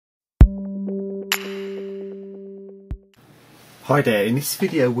Hi there, in this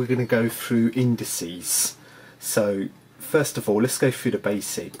video we're going to go through indices. So first of all, let's go through the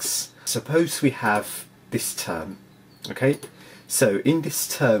basics. Suppose we have this term, okay? So in this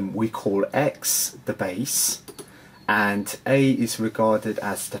term we call x the base and a is regarded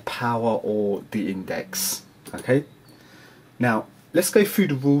as the power or the index, okay? Now let's go through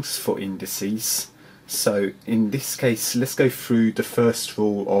the rules for indices. So in this case, let's go through the first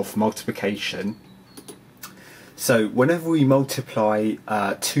rule of multiplication. So whenever we multiply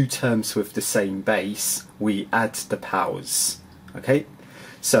two terms with the same base, we add the powers, okay?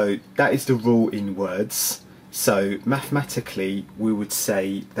 So that is the rule in words. So mathematically, we would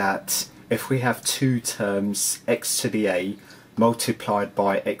say that if we have two terms, x to the a multiplied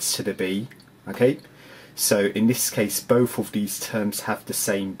by x to the b, okay? So in this case, both of these terms have the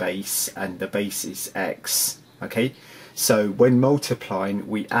same base and the base is x, okay? So when multiplying,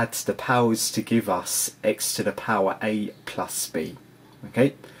 we add the powers to give us x to the power a plus b,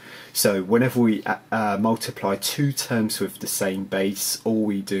 okay? So whenever we multiply two terms with the same base, all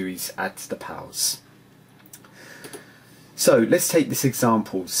we do is add the powers. So let's take this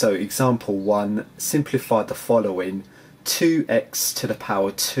example. So example 1, simplify the following: 2x to the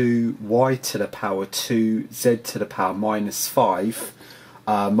power 2, y to the power 2, z to the power minus 5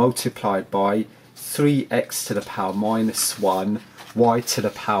 multiplied by 3x to the power minus 1, y to the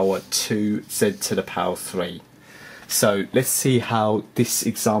power 2, z to the power 3. So let's see how this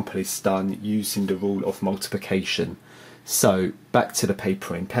example is done using the rule of multiplication. So back to the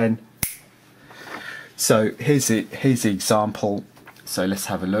paper and pen. So here's the example. So let's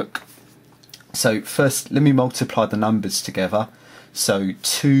have a look. So first let me multiply the numbers together. So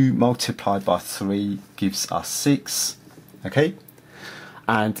 2 multiplied by 3 gives us 6, okay?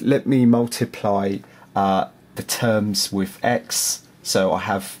 And let me multiply the terms with x. So I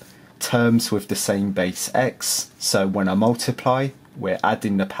have terms with the same base x. So when I multiply, we're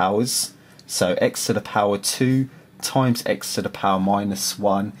adding the powers. So x to the power 2 times x to the power minus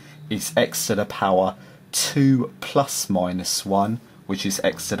 1 is x to the power 2 plus minus 1, which is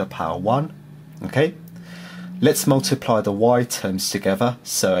x to the power 1. Okay? Let's multiply the y terms together.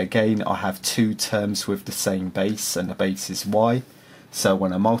 So again, I have two terms with the same base and the base is y. So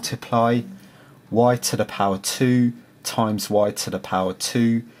when I multiply, y to the power 2 times y to the power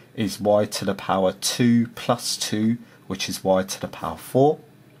 2 is y to the power 2 plus 2, which is y to the power 4.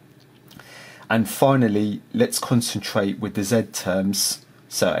 And finally, let's concentrate with the z terms.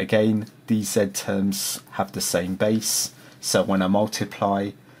 So again, these z terms have the same base. So when I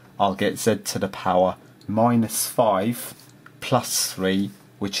multiply, I'll get z to the power minus 5 plus 3,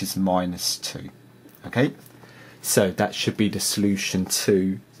 which is minus 2. Okay? So that should be the solution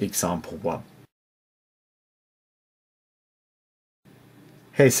to example 1.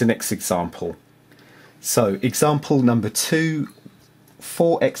 Here's the next example. So example number 2,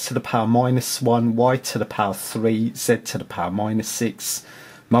 4x to the power minus 1, y to the power 3, z to the power minus 6,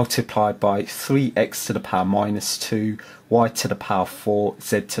 multiplied by 3x to the power minus 2, y to the power 4,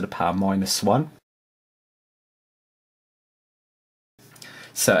 z to the power minus 1.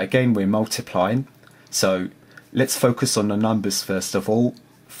 So again, we're multiplying. So let's focus on the numbers first of all.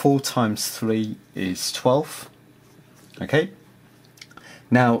 4 times 3 is 12. Okay.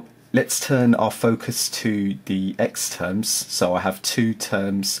 Now let's turn our focus to the x terms. So I have two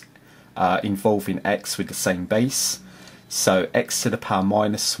terms involving x with the same base. So x to the power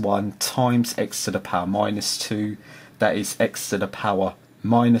minus 1 times x to the power minus 2, that is x to the power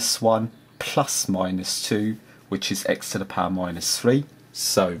minus 1 plus minus 2, which is x to the power minus 3.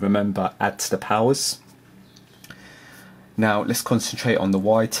 So remember, add to the powers. Now let's concentrate on the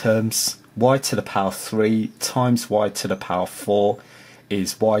y terms. Y to the power 3 times y to the power 4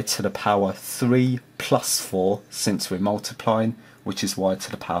 is y to the power 3 plus 4, since we're multiplying, which is y to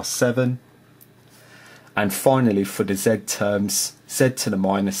the power 7. And finally, for the z terms, z to the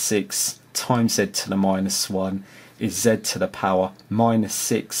minus 6 times z to the minus 1 is z to the power minus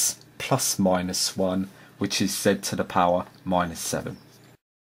 6 plus minus 1, which is z to the power minus 7.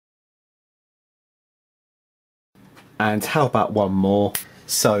 And how about one more?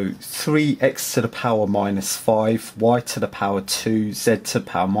 So 3x to the power minus 5, y to the power 2, z to the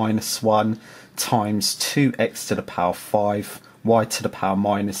power minus 1 times 2x to the power 5, y to the power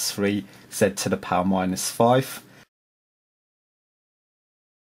minus 3, z to the power minus 5.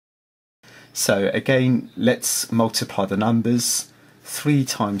 So again, let's multiply the numbers. 3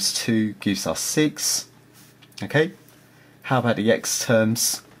 times 2 gives us 6. Okay. How about the x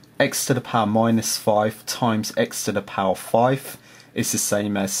terms? X to the power minus 5 times x to the power 5 is the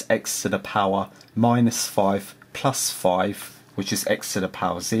same as x to the power minus 5 plus 5, which is x to the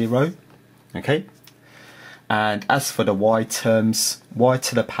power 0. Okay. And as for the y terms, y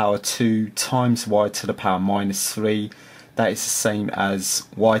to the power 2 times y to the power minus 3, that is the same as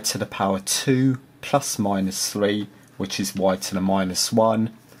y to the power 2 plus minus 3, which is y to the minus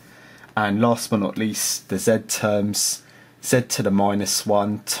 1. And last but not least, the z terms, z to the minus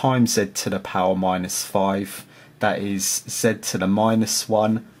 1 times z to the power minus 5, that is z to the minus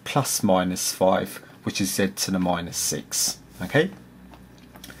 1 plus minus 5, which is z to the minus 6. Okay?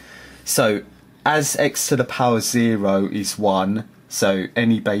 So as x to the power 0 is 1, so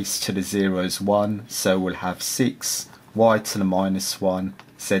any base to the 0 is 1, so we'll have 6, y to the minus 1,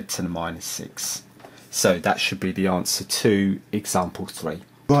 z to the minus 6. So that should be the answer to example 3.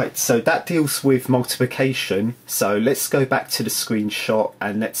 Right, so that deals with multiplication. So let's go back to the screenshot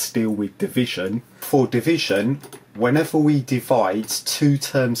and let's deal with division. For division, whenever we divide two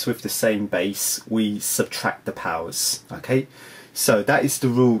terms with the same base, we subtract the powers. Okay, so that is the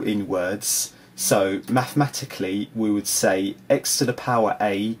rule in words. So mathematically, we would say x to the power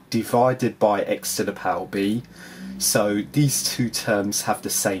a divided by x to the power b. So these two terms have the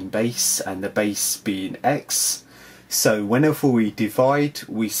same base, and the base being x. So whenever we divide,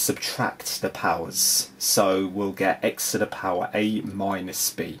 we subtract the powers. So we'll get x to the power a minus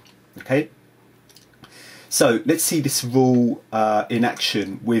b. Okay. So let's see this rule in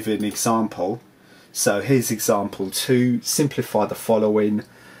action with an example. So here's example 2. Simplify the following.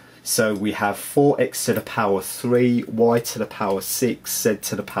 So we have 4x to the power 3, y to the power 6, z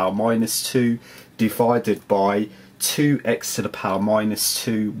to the power minus 2 divided by 2x to the power minus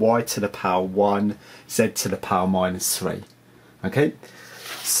 2, y to the power 1, z to the power minus 3. Okay,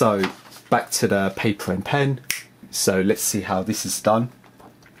 so back to the paper and pen. So let's see how this is done.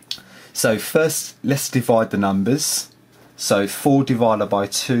 So first, let's divide the numbers. So 4 divided by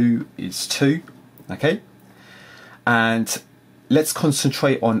 2 is 2. Okay, and let's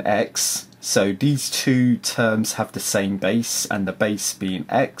concentrate on x. So these two terms have the same base, and the base being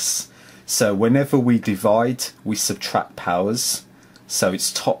x. So whenever we divide, we subtract powers. So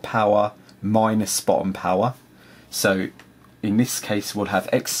it's top power minus bottom power. So in this case, we'll have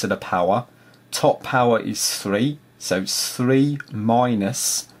x to the power. Top power is 3. So it's 3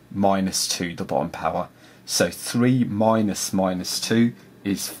 minus minus 2, the bottom power. So 3 minus minus 2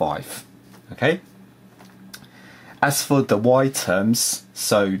 is 5. Okay. As for the y terms,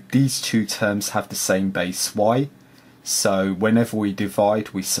 so these two terms have the same base y. So whenever we divide,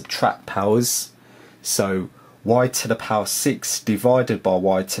 we subtract powers. So y to the power 6 divided by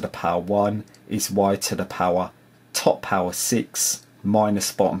y to the power 1 is y to the power top power 6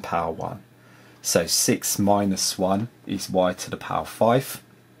 minus bottom power 1. So 6 minus 1 is y to the power 5.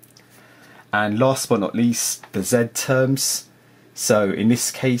 And last but not least, the z terms. So in this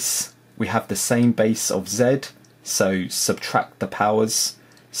case, we have the same base of z. So subtract the powers.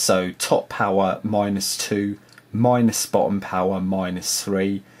 So top power minus 2 minus bottom power minus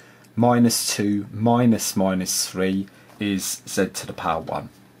 3 minus 2 minus minus 3 is z to the power 1.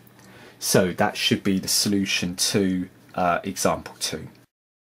 So that should be the solution to example 2.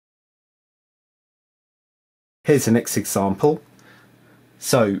 Here's the next example.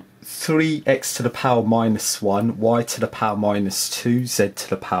 So 3x to the power minus 1, y to the power minus 2, z to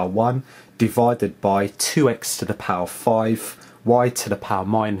the power 1 divided by 2x to the power 5, y to the power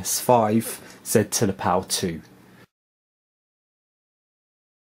minus 5, z to the power 2.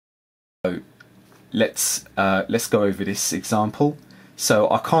 So let's go over this example. So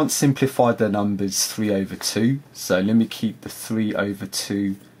I can't simplify the numbers 3 over 2, so let me keep the 3 over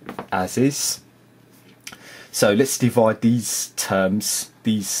 2 as is. So let's divide these terms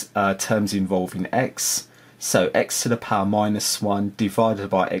involving x. So x to the power minus 1 divided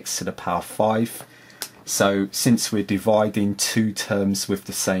by x to the power 5. So since we're dividing two terms with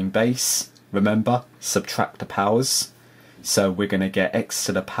the same base, remember, subtract the powers. So we're going to get x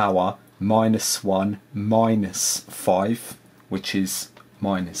to the power minus 1 minus 5, which is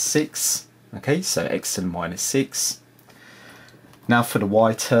minus 6. Okay, so x to the minus 6. Now for the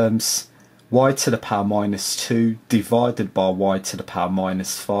y terms, y to the power minus 2 divided by y to the power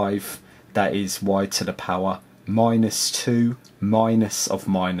minus 5, that is y to the power minus 2 minus of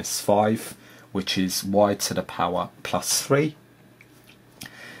minus 5, which is y to the power plus 3.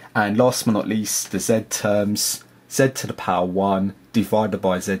 And last but not least, the z terms, z to the power 1 divided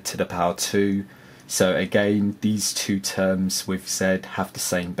by z to the power 2. So again, these two terms with z have the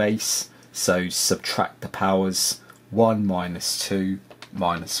same base, so subtract the powers, 1 minus 2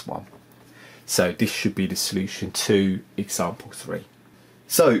 minus 1. So this should be the solution to example 3.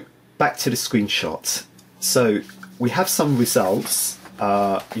 So back to the screenshot. So we have some results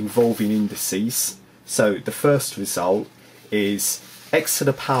involving indices. So the first result is x to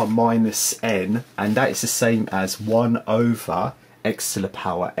the power minus n, and that is the same as 1 over x to the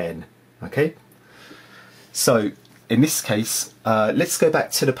power n. Okay, so in this case, let's go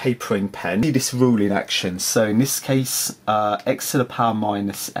back to the paper and pen, see this rule in action. So in this case, x to the power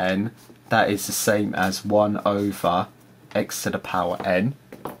minus n, that is the same as 1 over x to the power n.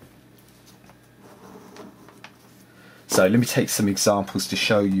 So let me take some examples to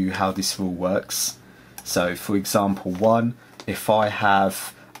show you how this rule works. So for example 1, if I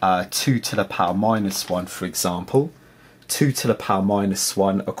have 2 to the power minus 1, for example, 2 to the power minus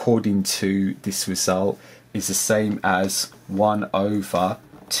 1 according to this result is the same as 1 over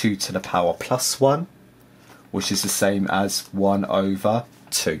 2 to the power plus 1, which is the same as 1 over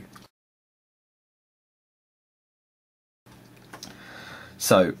 2.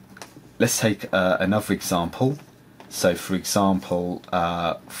 So let's take another example. So for example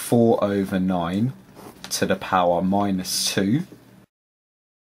 4 over 9 to the power minus 2.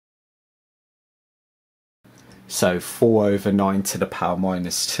 So 4 over 9 to the power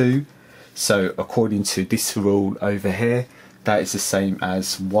minus 2. So according to this rule over here, that is the same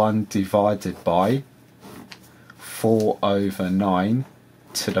as 1 divided by 4 over 9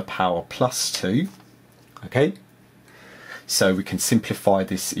 to the power plus 2. Okay, so we can simplify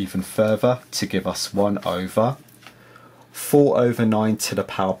this even further to give us 1 over 4 over 9 to the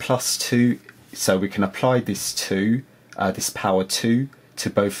power plus 2. So we can apply this to this power 2 to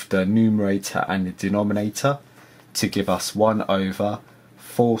both the numerator and the denominator to give us 1 over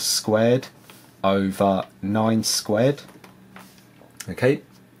 4 squared over 9 squared. Okay,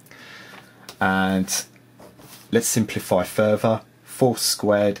 and let's simplify further. 4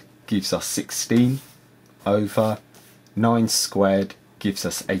 squared gives us 16 over 9 squared gives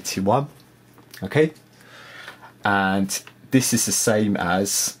us 81. Okay, and this is the same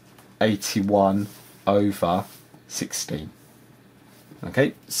as 81 over 16.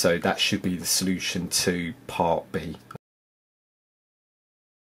 Okay, so that should be the solution to part B.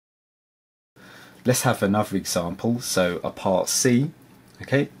 Let's have another example, so a part C.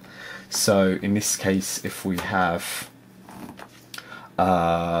 Okay, so in this case, if we have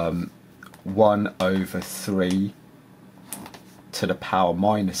 1 over 3 to the power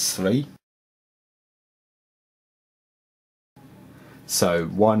minus 3. So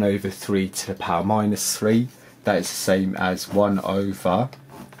 1 over 3 to the power minus 3, that is the same as 1 over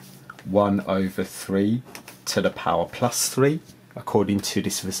 3 to the power plus 3, according to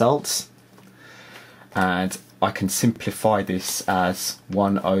this result. And I can simplify this as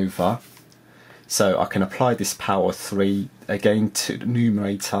 1 over, so I can apply this power 3 again to the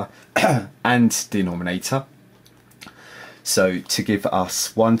numerator and denominator. So to give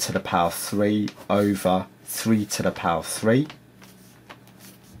us 1 to the power 3 over 3 to the power 3.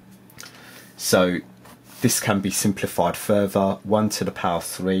 So this can be simplified further. 1 to the power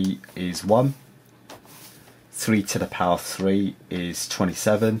 3 is 1. 3 to the power 3 is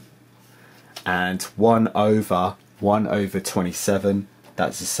 27. And 1 over 27,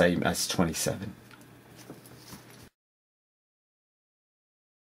 that's the same as 27.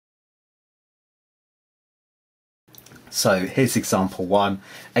 So here's example 1,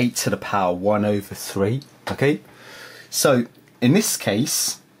 8 to the power 1 over 3. Okay, so in this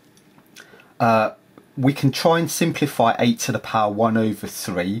case, we can try and simplify 8 to the power 1 over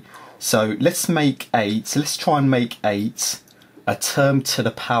 3. So let's make 8, let's try and make 8 a term to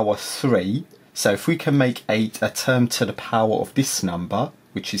the power 3. So if we can make 8 a term to the power of this number,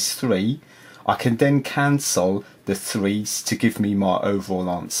 which is 3, I can then cancel the 3's to give me my overall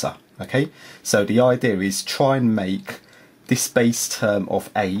answer. Okay, so the idea is try and make this base term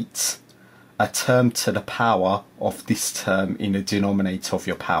of 8 a term to the power of this term in the denominator of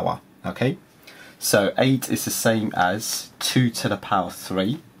your power. Okay, so 8 is the same as 2 to the power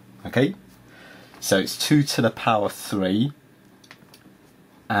 3. Okay, so it's 2 to the power 3,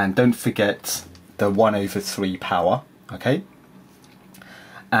 and don't forget the 1 over 3 power. Okay,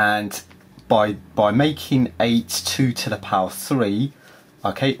 and by making 8 2 to the power 3,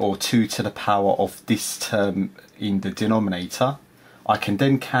 okay, or 2 to the power of this term in the denominator, I can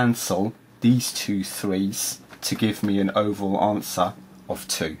then cancel these two 3's to give me an overall answer of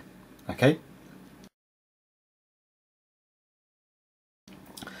 2. Okay,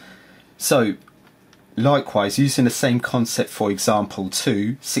 so likewise, using the same concept for example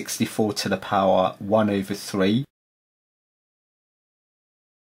 2, 64 to the power 1 over 3.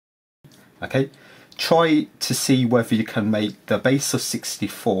 Okay, try to see whether you can make the base of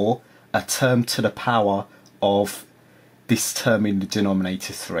 64 a term to the power of this term in the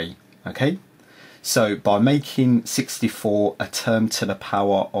denominator 3. Okay, So by making 64 a term to the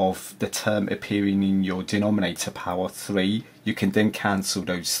power of the term appearing in your denominator power 3, you can then cancel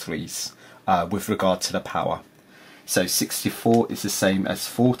those 3's with regard to the power. So 64 is the same as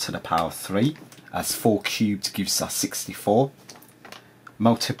 4 to the power 3, as 4 cubed gives us 64,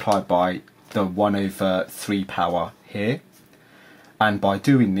 multiplied by the 1 over 3 power here. And by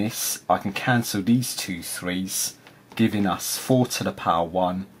doing this, I can cancel these two 3's, giving us 4 to the power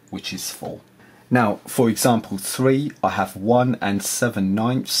 1, which is 4. Now, for example 3, I have 1 and 7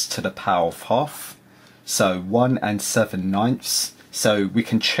 ninths to the power of half. So 1 and 7 ninths. So we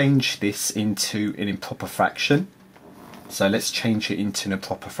can change this into an improper fraction. So let's change it into an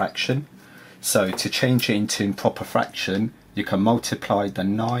improper fraction. So to change it into an improper fraction, you can multiply the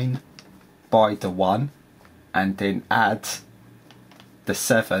 9 by the 1 and then add the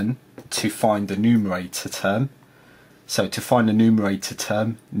 7 to find the numerator term. So to find the numerator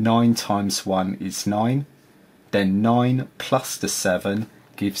term, 9 times 1 is 9, then 9 plus the 7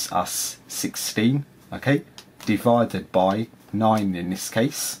 gives us 16, okay, divided by 9 in this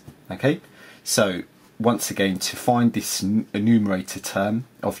case, okay. So once again, to find this numerator term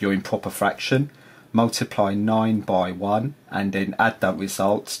of your improper fraction, multiply 9 by 1 and then add that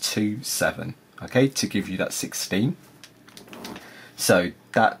result to 7, okay, to give you that 16. So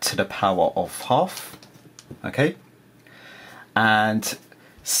that to the power of half, okay. And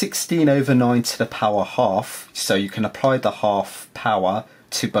 16 over 9 to the power half, so you can apply the half power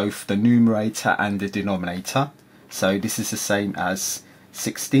to both the numerator and the denominator. So this is the same as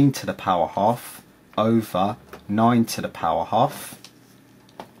 16 to the power half over 9 to the power half.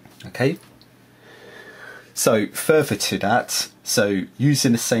 Okay. So further to that, so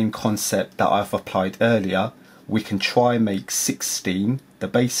using the same concept that I've applied earlier, we can try and make 16, the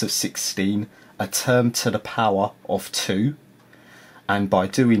base of 16, a term to the power of 2. And by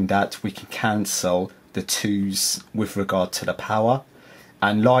doing that, we can cancel the 2's with regard to the power.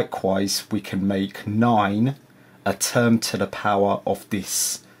 And likewise, we can make 9 a term to the power of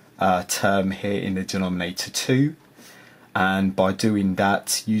this term here in the denominator 2. And by doing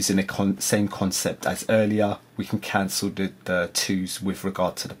that, using the same concept as earlier, we can cancel the 2's with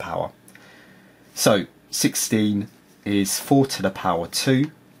regard to the power. So 16 is 4 to the power 2,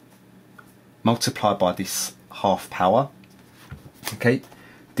 multiplied by this half power, okay,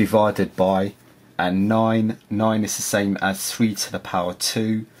 divided by, and 9 is the same as 3 to the power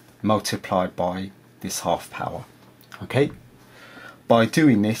 2, multiplied by this half power, okay. By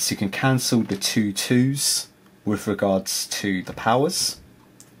doing this, you can cancel the two 2's with regards to the powers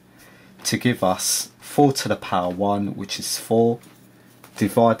to give us 4 to the power 1, which is 4,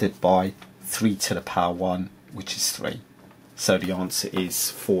 divided by 3 to the power 1, which is 3. So the answer is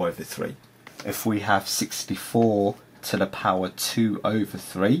 4 over 3. If we have 64 to the power 2 over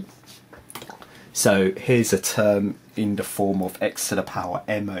 3, so here's a term in the form of x to the power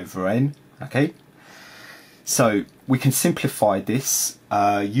m over n, okay. So we can simplify this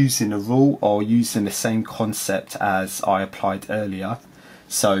using a rule or using the same concept as I applied earlier.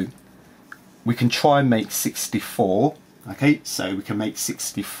 So we can try and make 64, okay, so we can make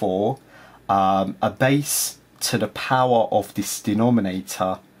 64 a base to the power of this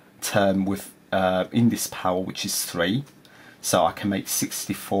denominator term with in this power, which is 3. So I can make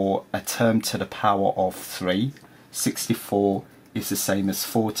 64 a term to the power of 3. 64 is the same as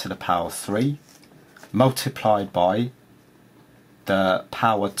 4 to the power 3, multiplied by the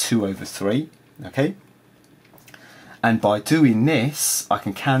power 2 over 3, okay. And by doing this, I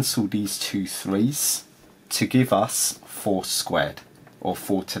can cancel these two 3's to give us 4 squared, or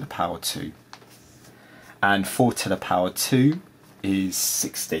 4 to the power 2. And 4 to the power 2 is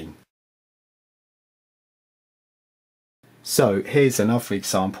 16. So here's another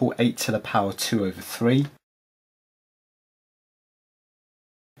example, 8 to the power 2 over 3.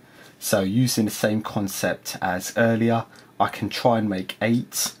 So using the same concept as earlier, I can try and make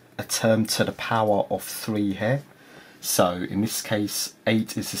 8 a term to the power of 3 here. So in this case,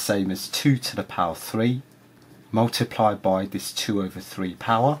 8 is the same as 2 to the power 3, multiplied by this 2 over 3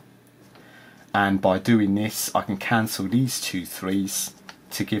 power. And by doing this, I can cancel these two 3's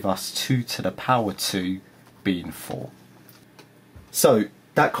to give us 2 to the power 2 being 4. So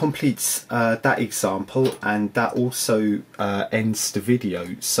that completes that example, and that also ends the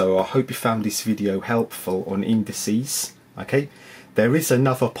video. So I hope you found this video helpful on indices, okay. There is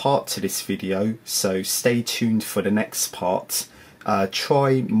another part to this video, so stay tuned for the next part.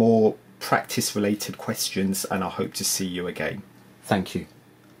 Try more practice related questions, and I hope to see you again. Thank you.